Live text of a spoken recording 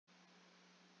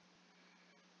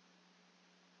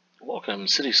Welcome,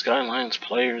 City Skylines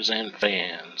players and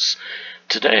fans.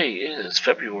 Today is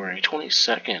February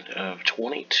 22nd of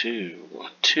 22,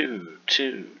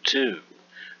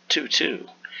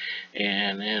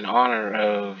 and in honor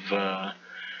of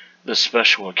this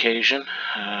special occasion,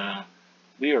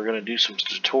 we are going to do some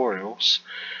tutorials.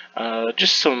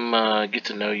 Just some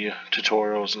get-to-know-you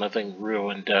tutorials, nothing real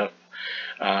in-depth.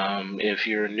 If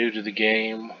you're new to the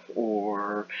game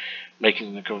or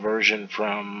making the conversion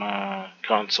from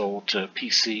console to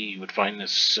PC, you would find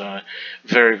this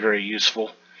very, very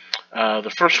useful.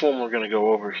 The first one we're going to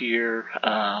go over here,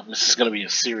 this is going to be a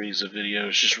series of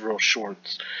videos, just real short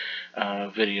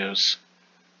videos.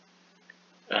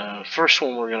 First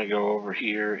one we're going to go over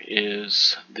here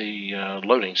is the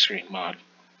loading screen mod.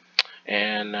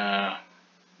 And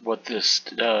what this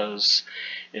does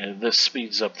is this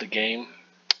speeds up the game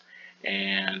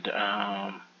and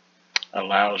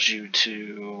allows you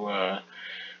to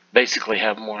basically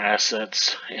have more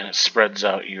assets, and it spreads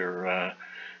out your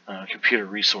computer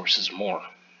resources more.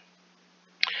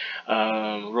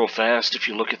 Real fast, if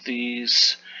you look at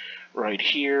these right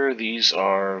here, these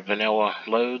are vanilla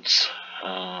loads.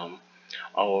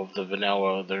 All of the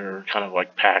vanilla, they're kind of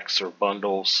like packs or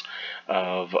bundles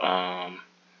of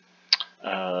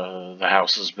the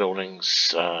houses,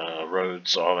 buildings,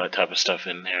 roads, all that type of stuff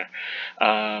in there.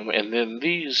 And then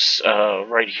these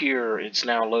right here, it's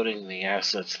now loading the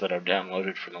assets that I've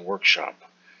downloaded from the workshop.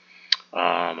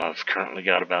 I've currently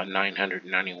got about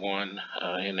 991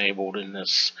 enabled in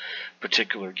this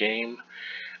particular game.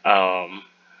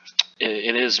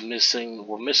 It is missing,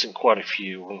 we're missing quite a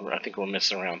few. I think we're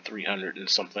missing around 300 and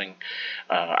something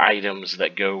items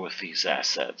that go with these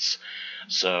assets.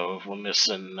 So if we're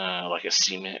missing like a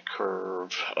cement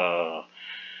curve,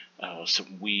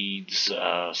 some weeds,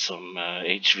 some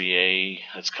HVA,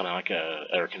 that's kind of like a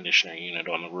air conditioner unit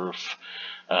on the roof,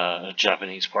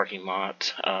 Japanese parking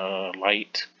lot,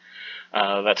 light,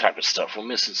 that type of stuff. We're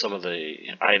missing some of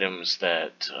the items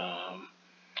that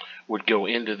would go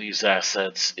into these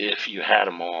assets. If you had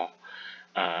them all,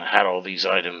 had all these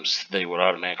items, they would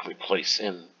automatically place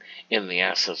in the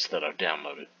assets that I've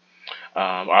downloaded.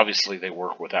 Obviously, they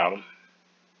work without them,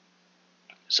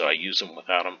 so I use them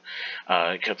without them.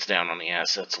 It cuts down on the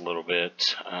assets a little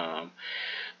bit.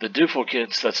 The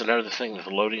duplicates, that's another thing that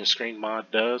the loading screen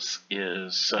mod does,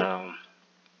 is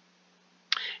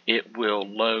it will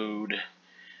load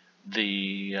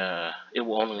it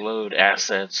will only load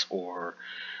assets or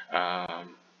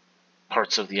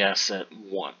parts of the asset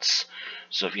once.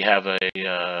 So if you have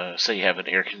say you have an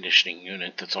air conditioning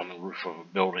unit that's on the roof of a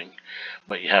building,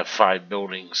 but you have 5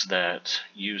 buildings that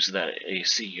use that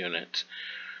AC unit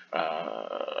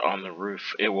on the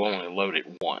roof, it will only load it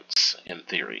once. In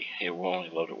theory, it will only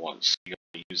load it once. You're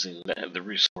using the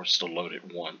resource to load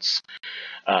it once.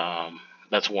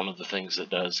 That's one of the things it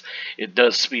does. It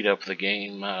does speed up the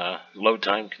game load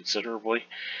time considerably.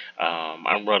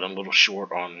 I'm running a little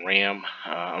short on RAM.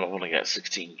 I've only got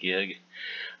 16 gig.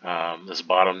 This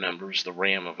bottom number is the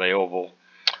RAM available.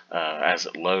 As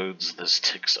it loads, this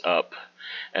ticks up.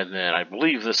 And then I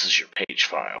believe this is your page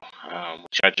file,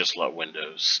 which I just let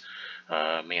Windows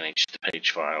manage the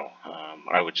page file.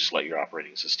 I would just let your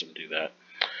operating system do that.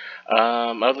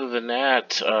 Other than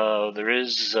that, there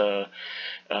is the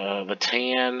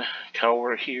tan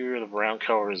color here. The brown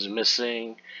color is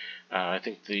missing. I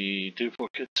think the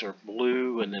duplicates are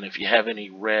blue, and then if you have any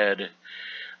red,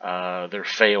 they're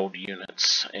failed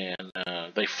units, and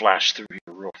they flash through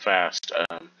here real fast.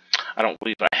 I don't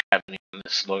believe I have any on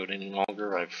this load any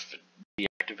longer. I've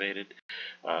deactivated,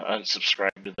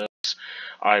 unsubscribed to those.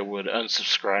 I would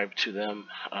unsubscribe to them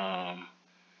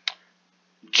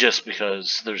just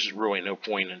because there's really no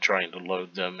point in trying to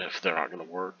load them if they're not going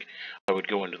to work. I would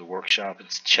go into the workshop and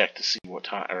check to see what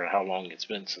time or how long it's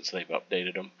been since they've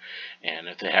updated them, and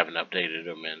if they haven't updated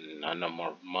them in a number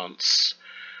of months,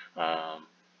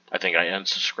 I think I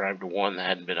unsubscribed to one that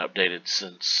hadn't been updated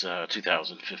since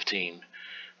 2015.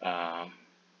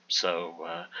 So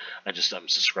I just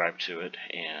unsubscribed to it,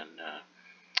 and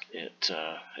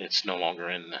it's no longer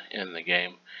in the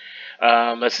game.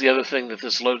 That's the other thing that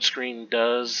this load screen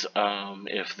does.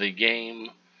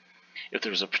 If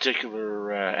there's a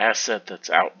particular asset that's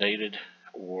outdated,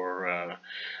 or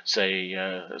say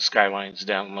Skylines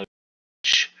download,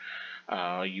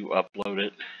 you upload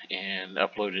it and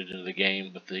upload it into the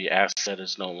game, but the asset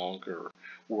is no longer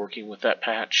working with that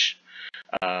patch,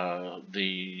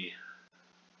 the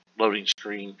loading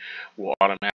screen will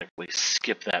automatically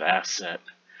skip that asset,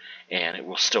 and it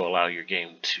will still allow your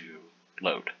game to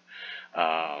load.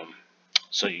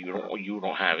 So you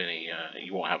don't have any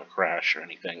you won't have a crash or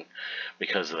anything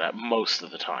because of that most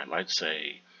of the time. I'd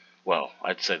say Well,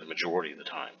 I'd say the majority of the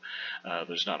time.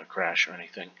 There's not a crash or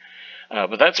anything.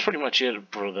 But that's pretty much it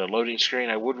for the loading screen.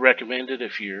 I would recommend it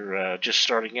if you're just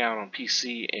starting out on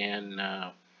PC and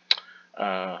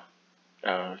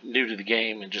new to the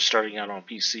game and just starting out on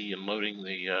PC and loading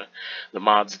the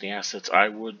mods and the assets. I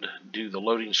would do the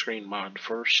loading screen mod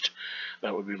first.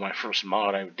 That would be my first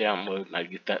mod I would download, and I'd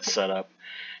get that set up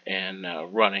and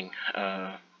running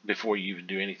before you even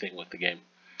do anything with the game.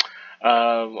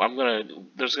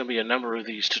 There's gonna be a number of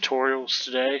these tutorials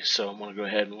today, so I'm gonna go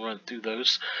ahead and run through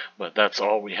those. But that's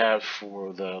all we have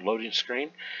for the loading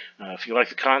screen. If you like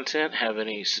the content, have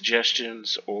any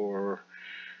suggestions or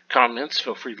comments,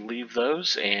 feel free to leave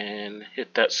those and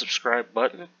hit that subscribe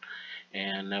button.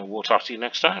 And we'll talk to you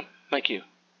next time. Thank you.